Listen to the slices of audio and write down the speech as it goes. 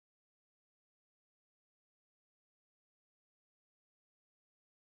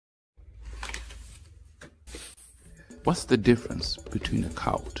What's the difference between a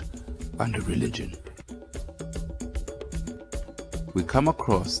cult and a religion? We come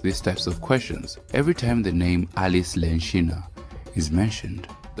across these types of questions every time the name Alice Lenshina is mentioned,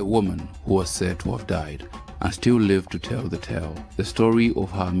 the woman who was said to have died and still lived to tell the tale, the story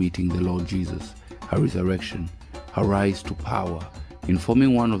of her meeting the Lord Jesus, her resurrection, her rise to power in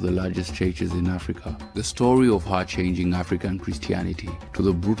forming one of the largest churches in Africa, the story of her changing African Christianity to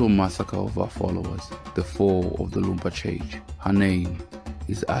the brutal massacre of her followers, the fall of the Lumpa Church. Her name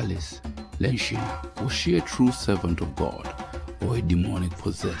is Alice Lenshina. Was she a true servant of God or a demonic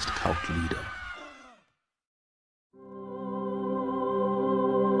possessed cult leader?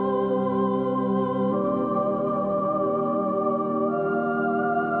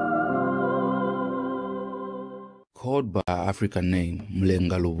 Called by her African name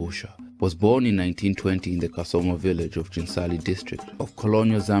Mlengalobusha, was born in 1920 in the Kasoma village of Chinsali district of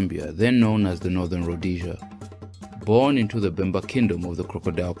colonial Zambia, then known as the Northern Rhodesia. Born into the Bemba kingdom of the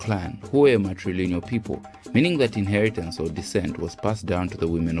Crocodile clan, who were a matrilineal people, meaning that inheritance or descent was passed down to the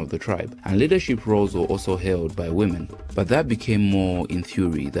women of the tribe, and leadership roles were also held by women. But that became more in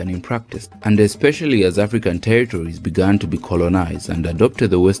theory than in practice, and especially as African territories began to be colonized and adopted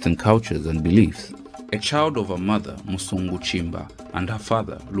the Western cultures and beliefs. A child of her mother, Musungu Chimba, and her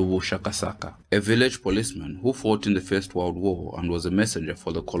father, Lubusha Kasaka, a village policeman who fought in the First World War and was a messenger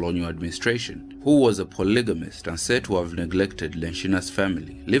for the colonial administration, who was a polygamist and said to have neglected Lenshina's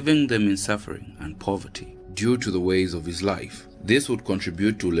family, leaving them in suffering and poverty due to the ways of his life. This would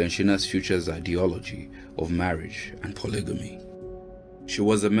contribute to Lenshina's future's ideology of marriage and polygamy. She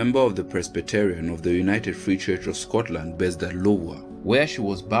was a member of the Presbyterian of the United Free Church of Scotland based at Louwa, where she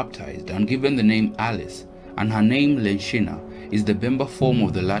was baptized and given the name Alice, and her name Lenshina is the Bemba form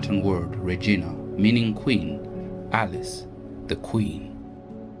of the Latin word Regina, meaning queen. Alice, the queen.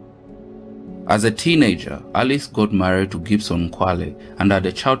 As a teenager, Alice got married to Gibson Nkwale and had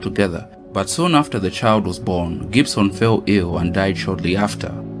a child together, but soon after the child was born, Gibson fell ill and died shortly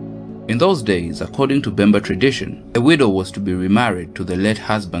after. In those days, according to Bemba tradition, a widow was to be remarried to the late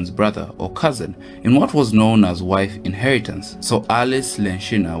husband's brother or cousin in what was known as wife inheritance. So Alice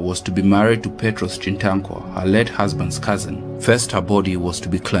Lenshina was to be married to Petros Chintankwa, her late husband's cousin. First, her body was to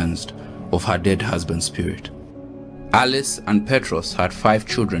be cleansed of her dead husband's spirit. Alice and Petros had 5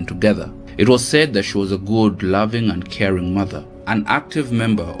 children together. It was said that she was a good, loving and caring mother, an active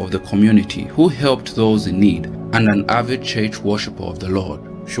member of the community who helped those in need, and an avid church worshipper of the Lord.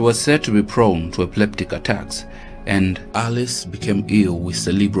 She was said to be prone to epileptic attacks, and Alice became ill with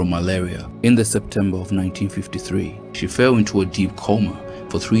cerebral malaria in the September of 1953. She fell into a deep coma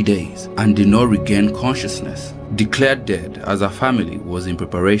for 3 days and did not regain consciousness, declared dead as her family was in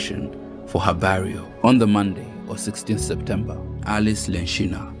preparation for her burial. On the Monday or 16th September, Alice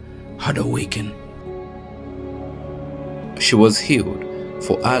Lenshina had awakened. She was healed,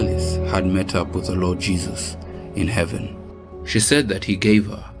 for Alice had met up with the Lord Jesus in heaven. She said that he gave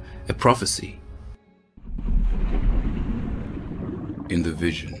her a prophecy. In the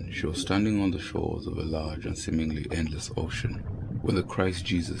vision, she was standing on the shores of a large and seemingly endless ocean when the Christ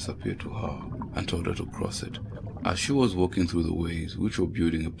Jesus appeared to her and told her to cross it. As she was walking through the waves which were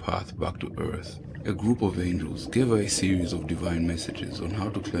building a path back to earth, a group of angels gave her a series of divine messages on how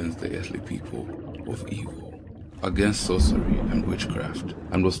to cleanse the earthly people of evil against sorcery and witchcraft,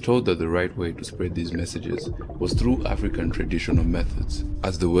 and was told that the right way to spread these messages was through African traditional methods,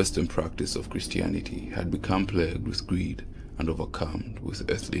 as the Western practice of Christianity had become plagued with greed and overcome with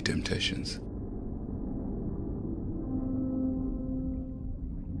earthly temptations.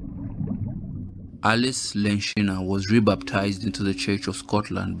 Alice Lenshina was rebaptized into the Church of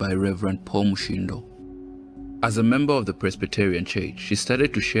Scotland by Reverend Paul Mushindo. As a member of the Presbyterian Church, she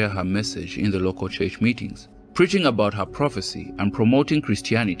started to share her message in the local church meetings, preaching about her prophecy and promoting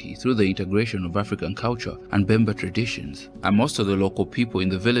Christianity through the integration of African culture and Bemba traditions. And most of the local people in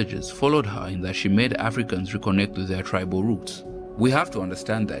the villages followed her in that she made Africans reconnect with their tribal roots. We have to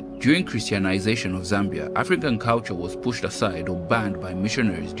understand that during Christianization of Zambia, African culture was pushed aside or banned by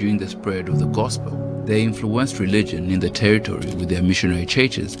missionaries during the spread of the gospel. They influenced religion in the territory with their missionary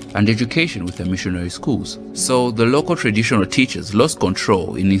churches and education with their missionary schools. So the local traditional teachers lost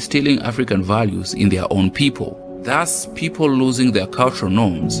control in instilling African values in their own people, thus people losing their cultural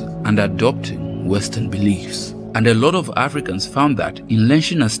norms and adopting Western beliefs. And a lot of Africans found that in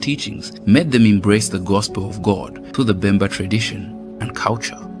Lenshina's teachings made them embrace the gospel of God through the Bemba tradition and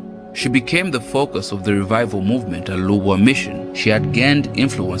culture. She became the focus of the revival movement at Louwa Mission. She had gained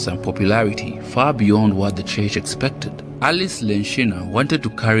influence and popularity far beyond what the church expected. Alice Lenshina wanted to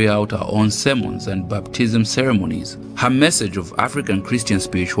carry out her own sermons and baptism ceremonies. Her message of African Christian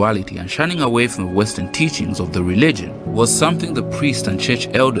spirituality and shunning away from the Western teachings of the religion was something the priests and church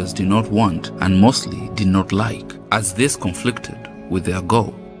elders did not want and mostly did not like, as this conflicted with their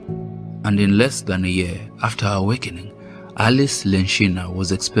goal. And in less than a year after her awakening, Alice Lenshina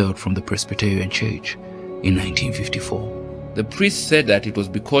was expelled from the Presbyterian Church in 1954. The priest said that it was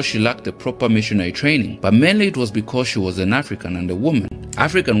because she lacked the proper missionary training, but mainly it was because she was an African and a woman.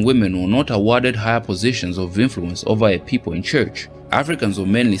 African women were not awarded higher positions of influence over a people in church. Africans were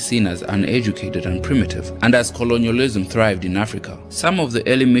mainly seen as uneducated and primitive, and as colonialism thrived in Africa, some of the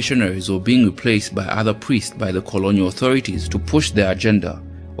early missionaries were being replaced by other priests by the colonial authorities to push their agenda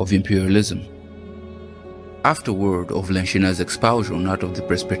of imperialism. After word of Lenshina's expulsion out of the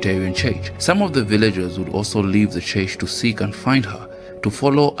Presbyterian Church, some of the villagers would also leave the church to seek and find her, to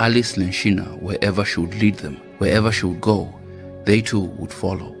follow Alice Lenshina wherever she would lead them. Wherever she would go, they too would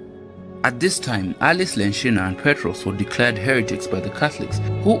follow. At this time, Alice Lenshina and Petros were declared heretics by the Catholics,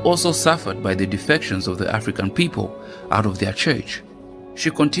 who also suffered by the defections of the African people out of their church. She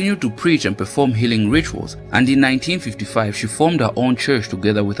continued to preach and perform healing rituals, and in 1955 she formed her own church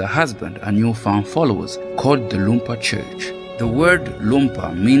together with her husband and newfound followers, called the Lumpa Church. The word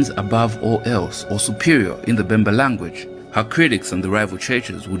Lumpa means above all else or superior in the Bemba language. Her critics and the rival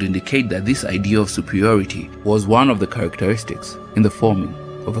churches would indicate that this idea of superiority was one of the characteristics in the forming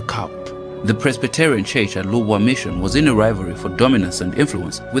of a cult. The Presbyterian Church at Lubwa Mission was in a rivalry for dominance and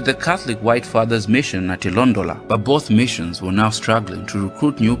influence with the Catholic White Fathers Mission at Ilondola, but both missions were now struggling to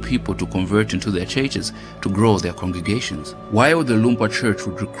recruit new people to convert into their churches to grow their congregations. While the Lumpa Church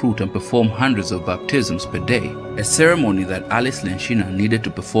would recruit and perform hundreds of baptisms per day, a ceremony that Alice Lenshina needed to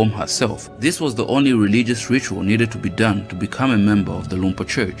perform herself, this was the only religious ritual needed to be done to become a member of the Lumpa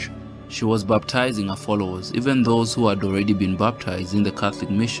Church. She was baptizing her followers, even those who had already been baptized in the Catholic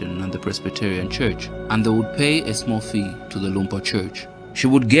Mission and the Presbyterian Church, and they would pay a small fee to the Lumpa Church. She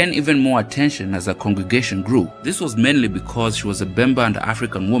would gain even more attention as her congregation grew. This was mainly because she was a Bemba and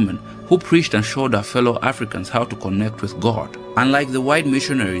African woman who preached and showed her fellow Africans how to connect with God. Unlike the white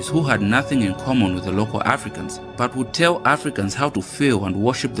missionaries who had nothing in common with the local Africans, but would tell Africans how to feel and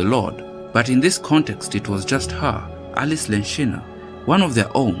worship the Lord. But in this context, it was just her, Alice Lenshina, one of their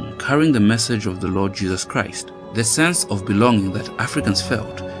own, carrying the message of the Lord Jesus Christ, the sense of belonging that Africans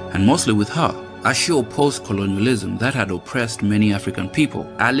felt, and mostly with her. As she opposed colonialism that had oppressed many African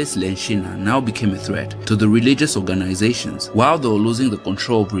people, Alice Lenshina now became a threat to the religious organizations while they were losing the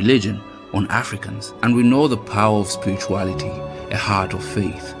control of religion on Africans. And we know the power of spirituality, a heart of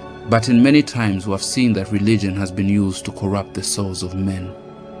faith. But in many times we have seen that religion has been used to corrupt the souls of men.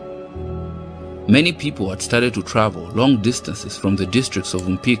 Many people had started to travel long distances from the districts of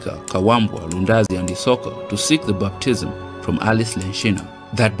Mpika, Kawambwa, Lundazi and Isoko to seek the baptism from Alice Lenshina.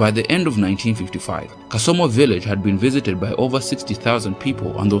 That by the end of 1955, Kasomo village had been visited by over 60,000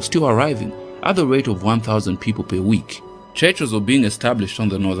 people and they were still arriving at the rate of 1,000 people per week. Churches were being established on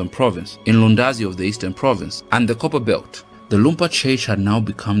the northern province, in Lundazi of the eastern province, and the Copper Belt. The Lumpa Church had now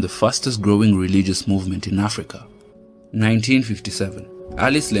become the fastest growing religious movement in Africa. 1957.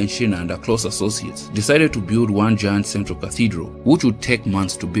 Alice Lenshina and her close associates decided to build one giant central cathedral, which would take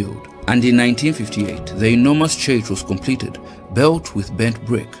months to build. And in 1958, the enormous church was completed, built with bent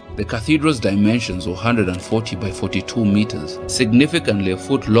brick. The cathedral's dimensions were 140 by 42 meters, significantly a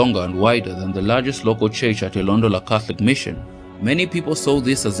foot longer and wider than the largest local church at Ilondola Catholic Mission. Many people saw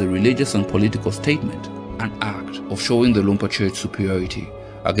this as a religious and political statement, an act of showing the Lumpa Church superiority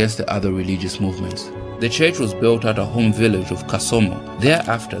against the other religious movements. The church was built at her home village of Kasomo.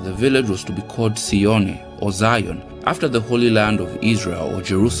 Thereafter, the village was to be called Sione or Zion, after the Holy Land of Israel or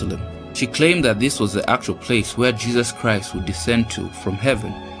Jerusalem. She claimed that this was the actual place where Jesus Christ would descend to from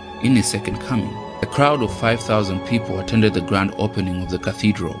heaven in his second coming. A crowd of 5,000 people attended the grand opening of the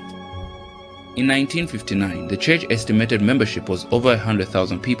cathedral. In 1959, the church estimated membership was over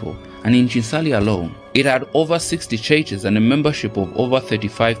 100,000 people, and in Chinsali alone, it had over 60 churches and a membership of over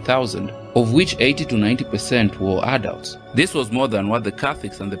 35,000, of which 80 to 90% were adults. This was more than what the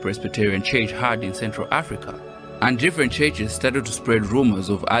Catholics and the Presbyterian Church had in Central Africa. And different churches started to spread rumors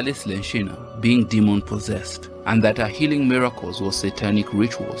of Alice Lenshina being demon-possessed, and that her healing miracles were satanic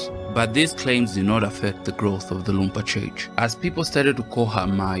rituals. But these claims did not affect the growth of the Lumpa Church, as people started to call her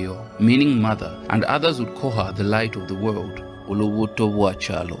Mayo, meaning mother, and others would call her the light of the world, Uluwuto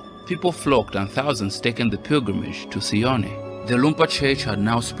Wachalo. People flocked and thousands taken the pilgrimage to Sione. The Lumpa Church had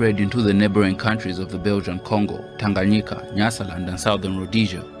now spread into the neighboring countries of the Belgian Congo, Tanganyika, Nyasaland and Southern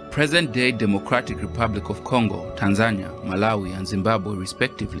Rhodesia, present-day Democratic Republic of Congo, Tanzania, Malawi and Zimbabwe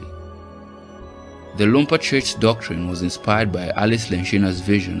respectively. The Lumpa Church's doctrine was inspired by Alice Lenshina's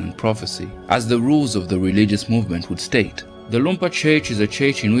vision and prophecy, as the rules of the religious movement would state. The Lumpa Church is a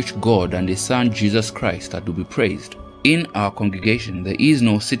church in which God and His Son Jesus Christ are to be praised. In our congregation, there is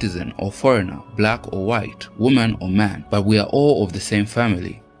no citizen or foreigner, black or white, woman or man, but we are all of the same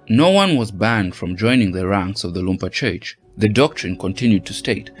family. No one was banned from joining the ranks of the Lumpa Church. The doctrine continued to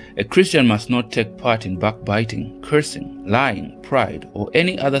state, a Christian must not take part in backbiting, cursing, lying, pride, or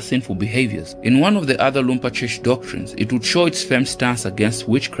any other sinful behaviors. In one of the other Lumpa Church doctrines, it would show its firm stance against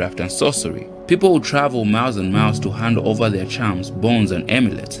witchcraft and sorcery. People would travel miles and miles to hand over their charms, bones, and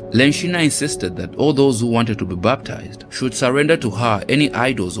amulets. Lenshina insisted that all those who wanted to be baptized should surrender to her any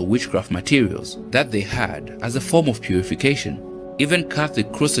idols or witchcraft materials that they had as a form of purification. Even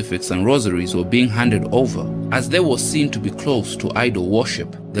Catholic crucifix and rosaries were being handed over, as they were seen to be close to idol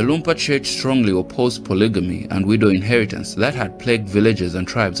worship. The Lumpa Church strongly opposed polygamy and widow inheritance that had plagued villages and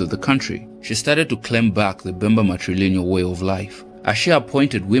tribes of the country. She started to claim back the Bemba matrilineal way of life, as she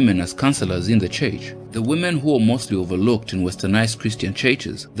appointed women as counselors in the church. The women who were mostly overlooked in westernized Christian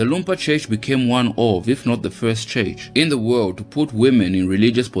churches, the Lumpa Church became one of, if not the first church in the world to put women in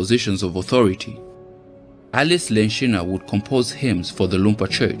religious positions of authority. Alice Lenshina would compose hymns for the Lumpa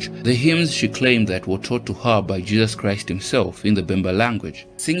Church, the hymns she claimed that were taught to her by Jesus Christ himself in the Bemba language.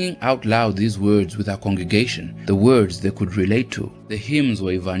 Singing out loud these words with her congregation, the words they could relate to. The hymns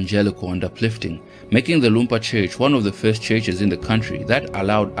were evangelical and uplifting, making the Lumpa Church one of the first churches in the country that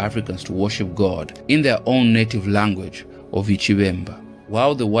allowed Africans to worship God in their own native language of Ichibemba,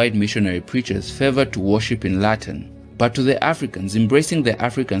 while the white missionary preachers favored to worship in Latin. But to the Africans, embracing their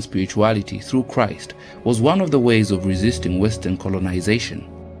African spirituality through Christ was one of the ways of resisting Western colonization.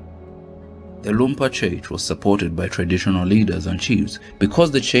 The Lumpa Church was supported by traditional leaders and chiefs because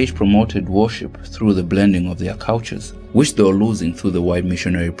the church promoted worship through the blending of their cultures, which they were losing through the white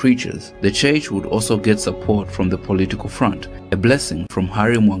missionary preachers. The church would also get support from the political front, a blessing from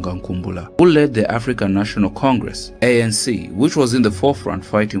Harry Mwangankumbula, who led the African National Congress, ANC, which was in the forefront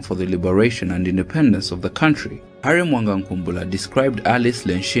fighting for the liberation and independence of the country. Harry Mwangankumbula described Alice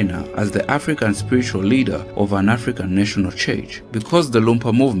Lenshina as the African spiritual leader of an African national church because the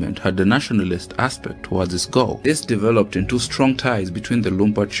Lumpa movement had the nationalist aspect towards its goal. This developed into strong ties between the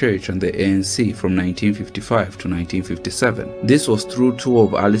Lumpa Church and the ANC from 1955 to 1957. This was through two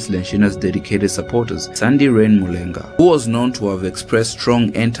of Alice Lenshina's dedicated supporters, Sandy Rain Mulenga, who was known to have expressed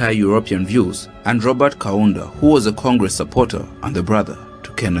strong anti-European views, and Robert Kaunda, who was a Congress supporter and the brother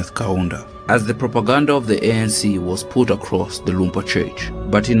to Kenneth Kaunda, as the propaganda of the ANC was put across the Lumpa Church.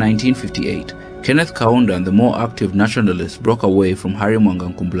 But in 1958, Kenneth Kaunda and the more active nationalists broke away from Harry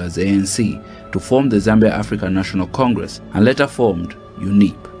Mwangankumbula's ANC to form the Zambia African National Congress and later formed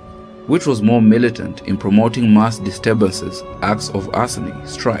UNIP, which was more militant in promoting mass disturbances, acts of arson,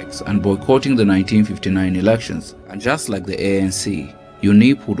 strikes, and boycotting the 1959 elections. And just like the ANC,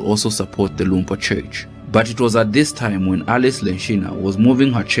 UNIP would also support the Lumpa Church. But it was at this time when Alice Lenshina was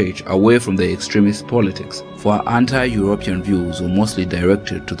moving her church away from the extremist politics, for her anti-European views were mostly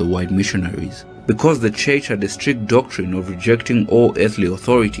directed to the white missionaries. Because the church had a strict doctrine of rejecting all earthly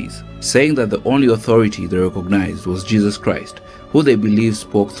authorities, saying that the only authority they recognized was Jesus Christ, who they believed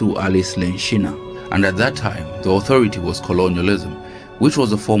spoke through Alice Lenshina. And at that time, the authority was colonialism, which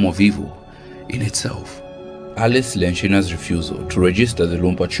was a form of evil in itself. Alice Lenshina's refusal to register the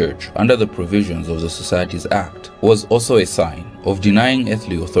Lumpa Church under the provisions of the Societies Act was also a sign of denying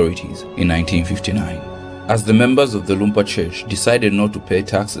earthly authorities in 1959. As the members of the Lumpa Church decided not to pay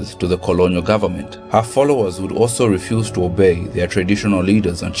taxes to the colonial government, her followers would also refuse to obey their traditional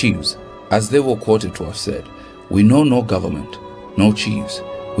leaders and chiefs, as they were quoted to have said, "We know no government, no chiefs,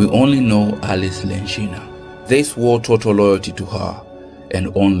 we only know Alice Lenshina." They swore total loyalty to her, and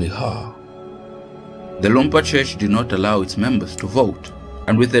only her. The Lumpa Church did not allow its members to vote,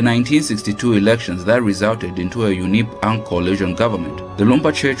 and with the 1962 elections that resulted into a UNIP and coalition government, the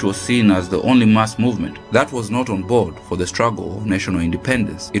Lumpa Church was seen as the only mass movement that was not on board for the struggle of national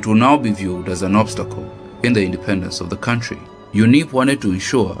independence. It will now be viewed as an obstacle in the independence of the country. UNIP wanted to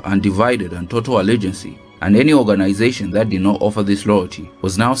ensure undivided and total allegiance, and any organization that did not offer this loyalty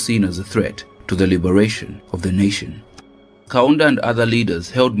was now seen as a threat to the liberation of the nation. Kaunda and other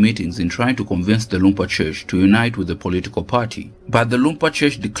leaders held meetings in trying to convince the Lumpa Church to unite with the political party. But the Lumpa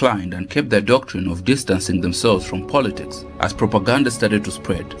Church declined and kept their doctrine of distancing themselves from politics, as propaganda started to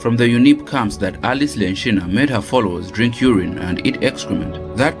spread from the UNIP camps that Alice Lenshina made her followers drink urine and eat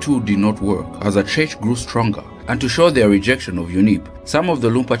excrement. That too did not work, as the church grew stronger. And to show their rejection of UNIP, some of the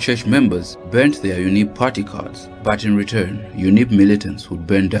Lumpa Church members burnt their UNIP party cards. But in return, UNIP militants would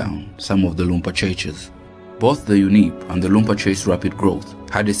burn down some of the Lumpa churches. Both the UNIP and the Lumpa Church's rapid growth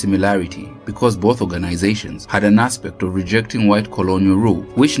had a similarity because both organizations had an aspect of rejecting white colonial rule,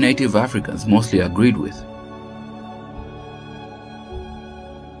 which native Africans mostly agreed with.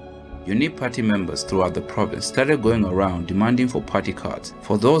 UNIP party members throughout the province started going around demanding for party cards.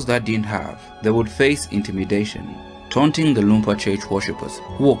 For those that didn't have, they would face intimidation, taunting the Lumpa Church worshippers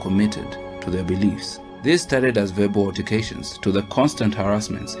who were committed to their beliefs. This started as verbal altercations to the constant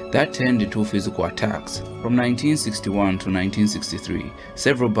harassments that turned into physical attacks. From 1961 to 1963,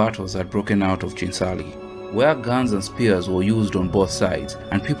 several battles had broken out of Chinsali, where guns and spears were used on both sides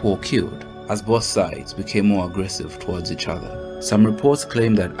and people were killed as both sides became more aggressive towards each other. Some reports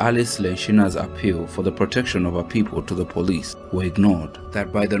claim that Alice Lenshina's appeal for the protection of her people to the police were ignored,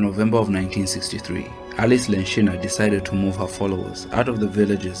 that by the November of 1963, Alice Lenshina decided to move her followers out of the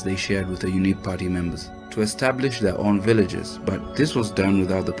villages they shared with the UNIP party members to establish their own villages, but this was done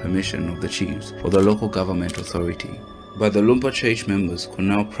without the permission of the chiefs or the local government authority. But the Lumpa Church members could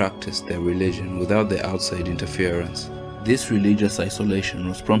now practice their religion without the outside interference. This religious isolation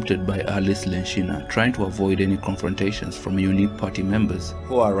was prompted by Alice Lenshina trying to avoid any confrontations from UNIP party members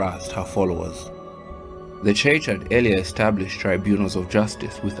who harassed her followers. The church had earlier established tribunals of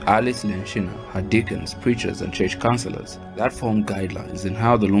justice with Alice Lenshina, her deacons, preachers and church councillors that formed guidelines in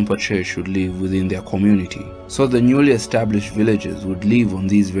how the Lumpa Church should live within their community. So the newly established villages would live on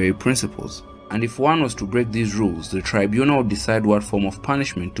these very principles. And if one was to break these rules, the tribunal would decide what form of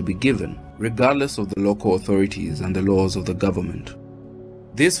punishment to be given, regardless of the local authorities and the laws of the government.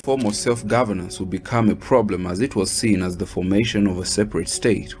 This form of self-governance would become a problem as it was seen as the formation of a separate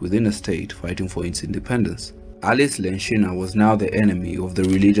state within a state fighting for its independence. Alice Lenshina was now the enemy of the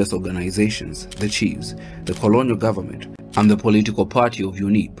religious organizations, the chiefs, the colonial government, and the political party of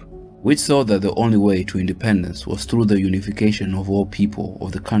UNIP, which saw that the only way to independence was through the unification of all people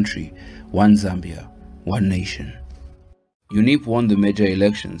of the country, one Zambia, one nation. UNIP won the major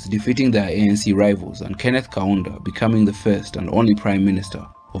elections, defeating their ANC rivals and Kenneth Kaunda becoming the first and only Prime Minister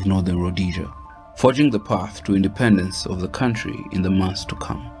of Northern Rhodesia, forging the path to independence of the country in the months to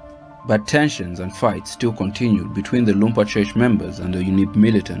come. But tensions and fights still continued between the Lumpa Church members and the UNIP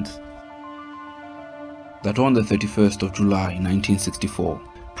militants. That on the 31st of July 1964,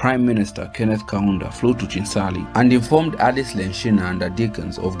 Prime Minister Kenneth Kaunda flew to Chinsali and informed Alice Lenshina and her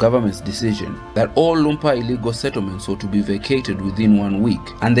deacons of government's decision that all Lumpa illegal settlements were to be vacated within 1 week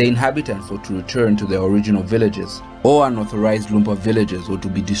and the inhabitants were to return to their original villages. All unauthorized Lumpa villages were to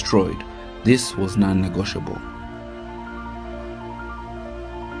be destroyed. This was non-negotiable.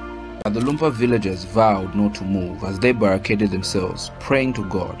 But the Lumpa villagers vowed not to move as they barricaded themselves, praying to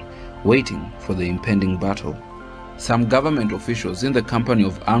God, waiting for the impending battle. Some government officials in the company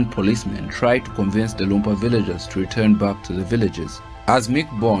of armed policemen tried to convince the Lumpa villagers to return back to the villages. As Mick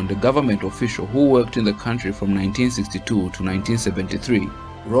Bond, a government official who worked in the country from 1962 to 1973,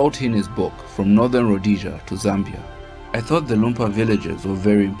 wrote in his book, From Northern Rhodesia to Zambia, "I thought the Lumpa villagers were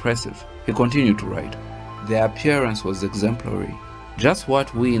very impressive." He continued to write, "Their appearance was exemplary, just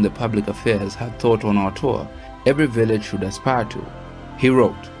what we in the public affairs had thought on our tour every village should aspire to." He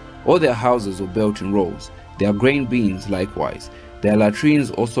wrote, "All their houses were built in rows, their grain bins likewise, their latrines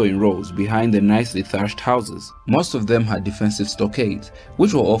also in rows behind the nicely thatched houses. Most of them had defensive stockades,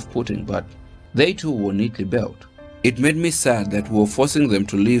 which were off-putting, but they too were neatly built. It made me sad that we were forcing them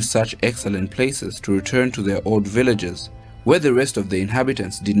to leave such excellent places to return to their old villages, where the rest of the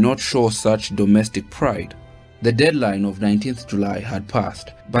inhabitants did not show such domestic pride." The deadline of 19th July had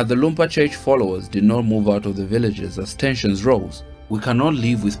passed, but the Lumpa Church followers did not move out of the villages as tensions rose. "We cannot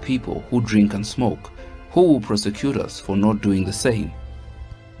live with people who drink and smoke. Who will prosecute us for not doing the same?"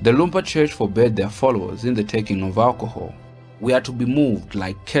 The Lumpa Church forbade their followers in the taking of alcohol. "We are to be moved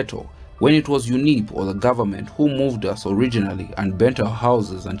like cattle, when it was UNIP or the government who moved us originally and burnt our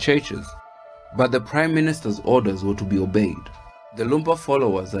houses and churches." But the Prime Minister's orders were to be obeyed. The Lumpa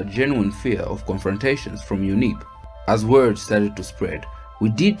followers had genuine fear of confrontations from UNIP. As word started to spread, "We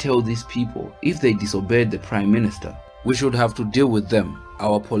did tell these people if they disobeyed the Prime Minister, we should have to deal with them.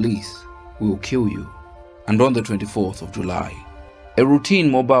 Our police will kill you." And on the 24th of July, a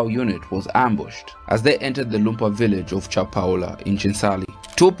routine mobile unit was ambushed as they entered the Lumpa village of Chapaula in Chinsali.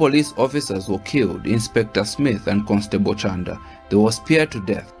 2 police officers were killed, Inspector Smith and Constable Chanda. They were speared to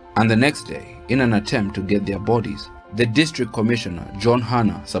death, and the next day, in an attempt to get their bodies, the District Commissioner, John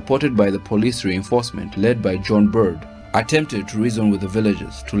Hanna, supported by the police reinforcement led by John Bird, attempted to reason with the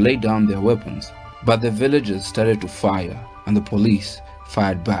villagers to lay down their weapons. But the villagers started to fire, and the police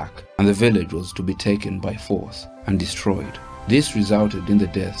fired back, and the village was to be taken by force and destroyed. This resulted in the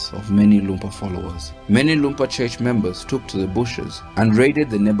deaths of many Lumpa followers. Many Lumpa Church members took to the bushes and raided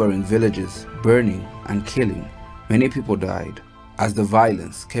the neighboring villages, burning and killing. Many people died as the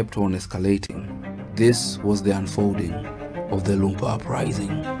violence kept on escalating. This was the unfolding of the Lumpa uprising.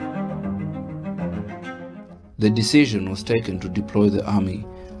 The decision was taken to deploy the army,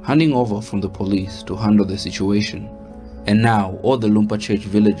 handing over from the police to handle the situation. And now all the Lumpa Church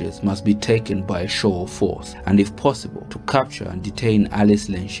villages must be taken by a show of force, and if possible, to capture and detain Alice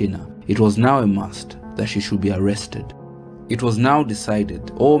Lenshina. It was now a must that she should be arrested. It was now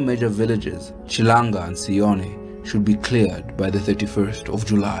decided all major villages, Chilanga and Sione, should be cleared by the 31st of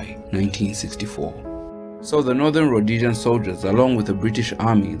July 1964. So the Northern Rhodesian soldiers, along with the British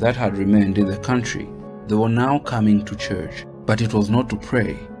army that had remained in the country, they were now coming to church, but it was not to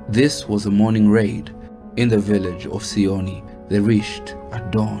pray. This was a morning raid. In the village of Sione, they reached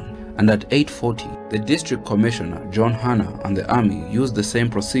at dawn, and at 8:40, the district commissioner, John Hanna, and the army used the same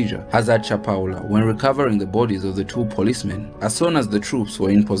procedure as at Chapaula when recovering the bodies of the two policemen. As soon as the troops were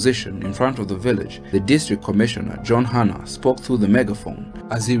in position in front of the village, the district commissioner, John Hanna, spoke through the megaphone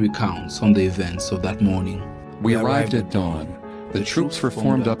as he recounts on the events of that morning. We arrived at dawn. The troops were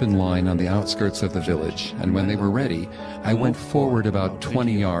formed up in line on the outskirts of the village, and when they were ready, I went forward about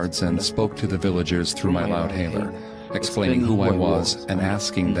 20 yards and spoke to the villagers through my loudhailer, explaining who I was and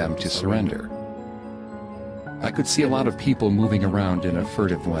asking them to surrender. I could see a lot of people moving around in a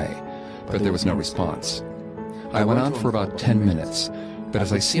furtive way, but there was no response. I went on for about 10 minutes, but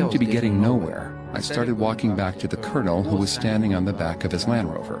as I seemed to be getting nowhere, I started walking back to the colonel who was standing on the back of his Land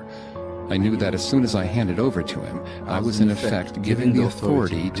Rover. I knew that as soon as I handed over to him, I was in effect giving the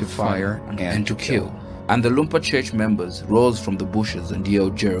authority to fire and to kill. And the Lumpa Church members rose from the bushes and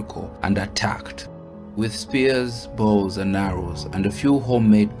yelled Jericho and attacked with spears, bows and arrows and a few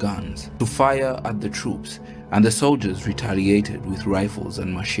homemade guns to fire at the troops, and the soldiers retaliated with rifles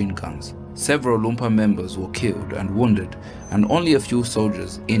and machine guns. Several Lumpa members were killed and wounded, and only a few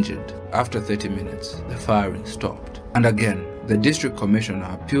soldiers injured. After 30 minutes, the firing stopped. And again, the district commissioner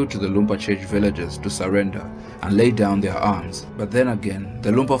appealed to the Lumpa Church villagers to surrender and lay down their arms. But then again,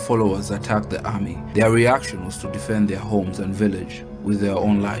 the Lumpa followers attacked the army. Their reaction was to defend their homes and village with their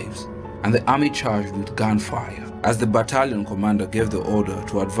own lives. And the army charged with gunfire as the battalion commander gave the order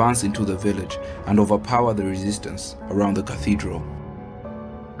to advance into the village and overpower the resistance around the cathedral.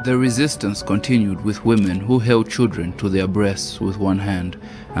 The resistance continued with women who held children to their breasts with one hand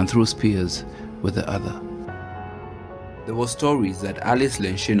and threw spears with the other. There were stories that Alice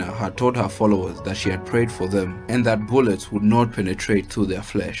Lenshina had told her followers that she had prayed for them and that bullets would not penetrate through their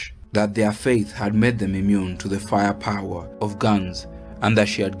flesh, that their faith had made them immune to the firepower of guns, and that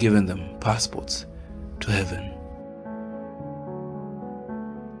she had given them passports to heaven.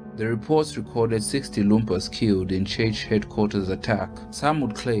 The reports recorded 60 Lumpas killed in church headquarters attack. Some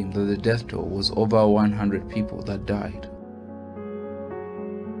would claim that the death toll was over 100 people that died.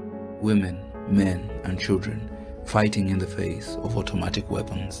 Women, men and children fighting in the face of automatic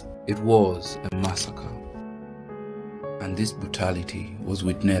weapons. It was a massacre. And this brutality was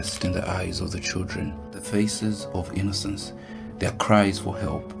witnessed in the eyes of the children, the faces of innocence, their cries for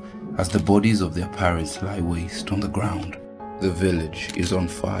help as the bodies of their parents lie waste on the ground. The village is on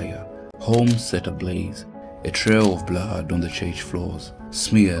fire, homes set ablaze, a trail of blood on the church floors,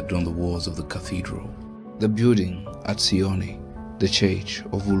 smeared on the walls of the cathedral. The building at Sione, the church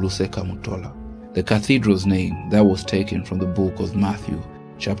of Uluseka Mutola, the cathedral's name that was taken from the book of Matthew,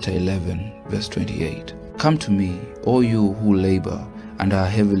 chapter 11, verse 28. Come to me, all you who labor and are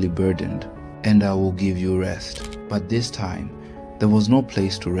heavily burdened, and I will give you rest. But this time, there was no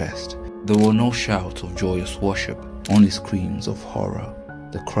place to rest. There were no shouts of joyous worship, only screams of horror,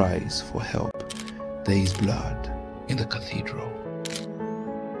 the cries for help. There is blood in the cathedral.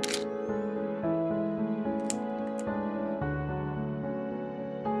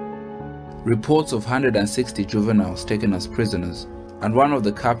 Reports of 160 juveniles taken as prisoners, and one of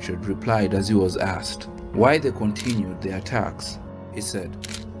the captured replied as he was asked why they continued the attacks. He said,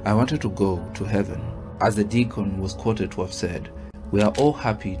 "I wanted to go to heaven." As the deacon was quoted to have said, "We are all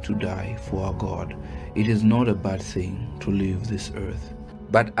happy to die for our God. It is not a bad thing to leave this earth."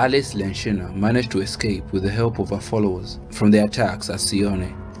 But Alice Lenshina managed to escape with the help of her followers from the attacks at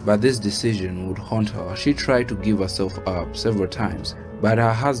Sione. But this decision would haunt her as she tried to give herself up several times, but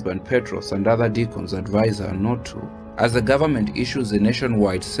her husband Petros and other deacons advised her not to, as the government issues a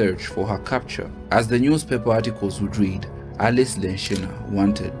nationwide search for her capture. As the newspaper articles would read, Alice Lenshina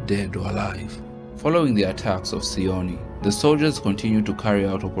wanted dead or alive. Following the attacks of Sione, the soldiers continued to carry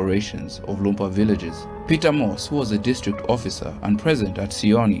out operations of Lumpa villages. Peter Moss, who was a district officer and present at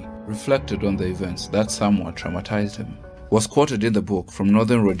Sione, reflected on the events that somewhat traumatized him. was quoted in the book From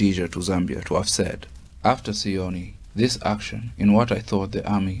Northern Rhodesia to Zambia to have said, "After Sioni, this action, in what I thought the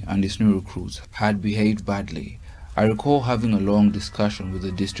army and its new recruits had behaved badly, I recall having a long discussion with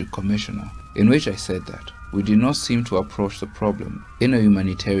the district commissioner, in which I said that we did not seem to approach the problem in a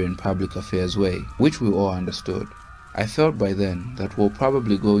humanitarian public affairs way, which we all understood. I felt by then that we were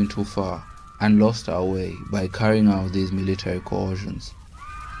probably going too far and lost our way by carrying out these military coercions."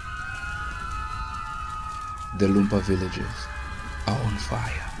 The Lumpa villages are on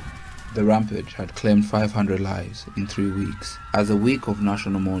fire. The rampage had claimed 500 lives in 3 weeks, as a week of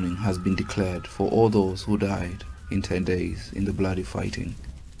national mourning has been declared for all those who died in 10 days in the bloody fighting.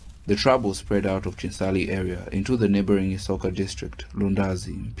 The trouble spread out of Chinsali area into the neighboring Isoka district,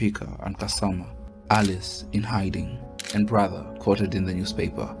 Lundazi, Mpika, and Kasama. Alice in hiding, and brother quoted in the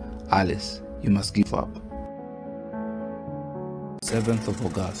newspaper, "Alice, you must give up." 7th of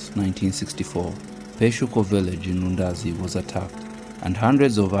August 1964, Peshuko village in Lundazi was attacked, and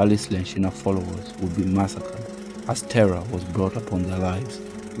hundreds of Alice Lenshina followers would be massacred as terror was brought upon their lives.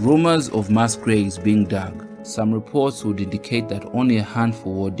 Rumors of mass graves being dug. Some reports would indicate that only a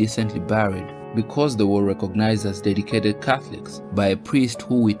handful were decently buried because they were recognized as dedicated Catholics by a priest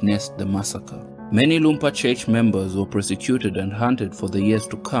who witnessed the massacre. Many Lumpa Church members were persecuted and hunted for the years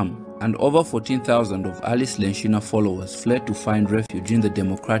to come, and over 14,000 of Alice Lenshina followers fled to find refuge in the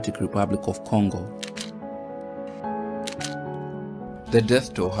Democratic Republic of Congo. The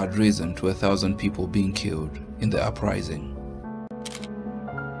death toll had risen to 1,000 people being killed in the uprising.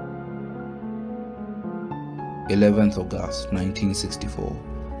 11th August 1964,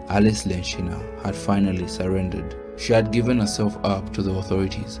 Alice Lenshina had finally surrendered. She had given herself up to the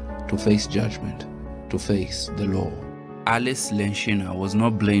authorities to face judgment, to face the law. Alice Lenshina was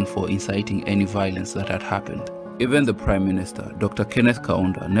not blamed for inciting any violence that had happened. Even the Prime Minister, Dr. Kenneth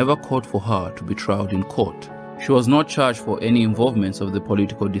Kaunda, never called for her to be tried in court. She was not charged for any involvement of the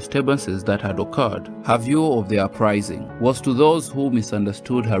political disturbances that had occurred. Her view of the uprising was to those who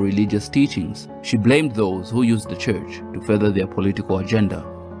misunderstood her religious teachings. She blamed those who used the church to further their political agenda.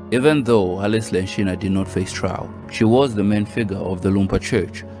 Even though Alice Lenshina did not face trial, she was the main figure of the Lumpa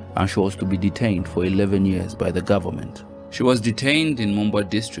Church, and she was to be detained for 11 years by the government. She was detained in Mumba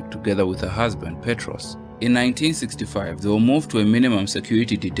district together with her husband Petros. In 1965, they were moved to a minimum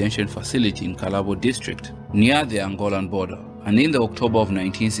security detention facility in Kalabo district, near the Angolan border, and in the October of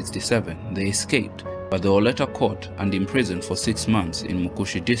 1967, they escaped, but they were later caught and imprisoned for 6 months in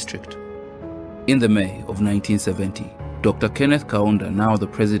Mukushi district. In the May of 1970, Dr. Kenneth Kaunda, now the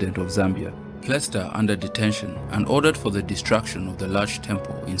president of Zambia, placed her under detention and ordered for the destruction of the large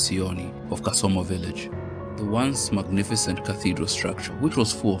temple in Sioni of Kasomo village. The once magnificent cathedral structure, which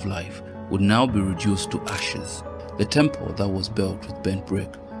was full of life, would now be reduced to ashes. The temple that was built with bent brick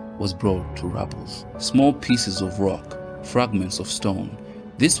was brought to rubble. Small pieces of rock, fragments of stone.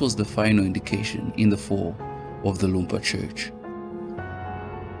 This was the final indication in the fall of the Lumpa Church.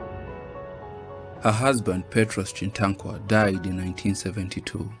 Her husband, Petros Chintankwa, died in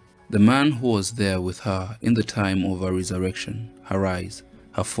 1972. The man who was there with her in the time of her resurrection, her rise,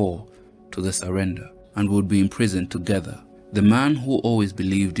 her fall to the surrender, and would be imprisoned together. The man who always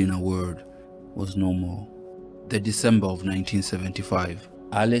believed in a word was no more. The December of 1975,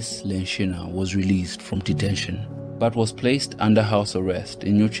 Alice Lenshina was released from detention, but was placed under house arrest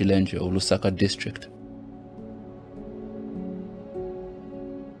in New Chilenje of Lusaka district.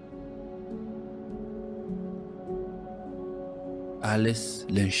 Alice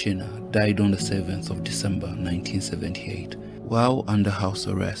Lenshina died on the 7th of December 1978 while under house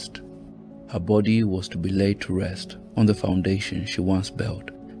arrest. Her body was to be laid to rest on the foundation she once built.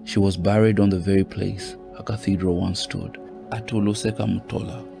 She was buried on the very place her cathedral once stood, at Uluseka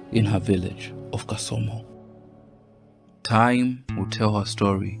Mutola, in her village of Kasomo. Time will tell her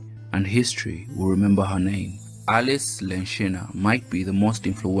story, and history will remember her name. Alice Lenshina might be the most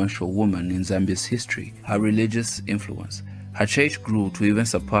influential woman in Zambia's history. Her religious influence, her church grew to even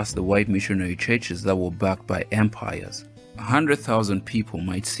surpass the white missionary churches that were backed by empires. 100,000 people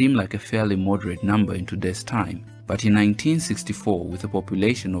might seem like a fairly moderate number in today's time, but in 1964, with a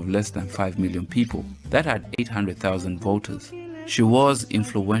population of less than 5 million people that had 800,000 voters, she was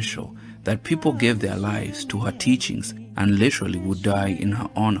influential that people gave their lives to her teachings and literally would die in her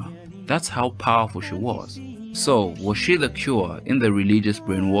honor. That's how powerful she was. So, was she the cure in the religious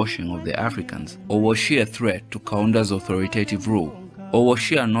brainwashing of the Africans, or was she a threat to Kaunda's authoritative rule, or was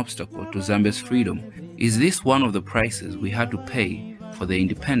she an obstacle to Zambia's freedom? Is this one of the prices we had to pay for the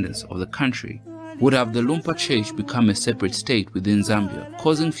independence of the country? Would have the Lumpa Church become a separate state within Zambia,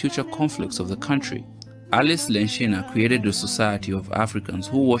 causing future conflicts of the country? Alice Lenshina created a society of Africans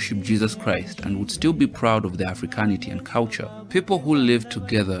who worship Jesus Christ and would still be proud of their Africanity and culture. People who lived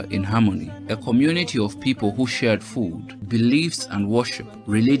together in harmony, a community of people who shared food, beliefs and worship,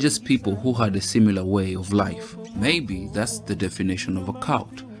 religious people who had a similar way of life. Maybe that's the definition of a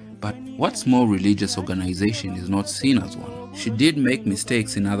cult. But what small religious organization is not seen as one? She did make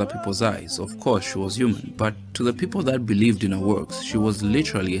mistakes in other people's eyes. Of course, she was human. But to the people that believed in her works, she was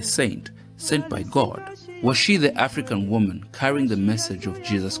literally a saint, sent by God. Was she the African woman carrying the message of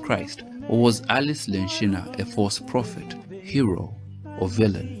Jesus Christ? Or was Alice Lenshina a false prophet, hero, or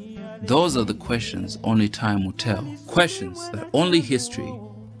villain? Those are the questions only time will tell. Questions that only history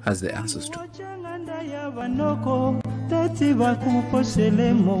has the answers to.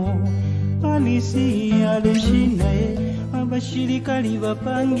 Abashirikali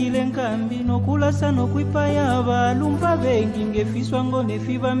bapangile nkambi nokulasa nokwipaya Lumpa bengi ngefiswa ngo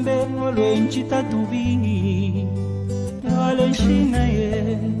nefiba mbeno lwenchita tubi Lenshina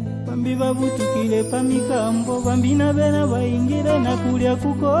ye bambi babutukile pamikambo bambi na bena baingire na kulya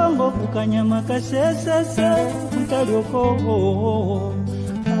kukongo kukanyama kasesese mtalyoko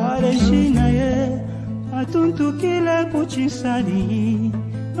Lenshina ye atuntukile kuchisali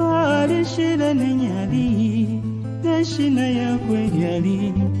alishile nenyali Lenshina ya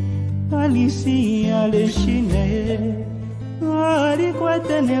kweli alisi Lenshina ye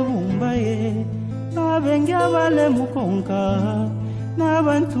alikwate ne Mumba ye abenge abale mukonka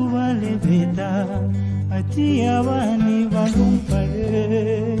n'abantu bale beta ati abani balumpa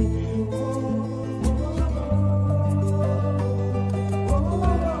ye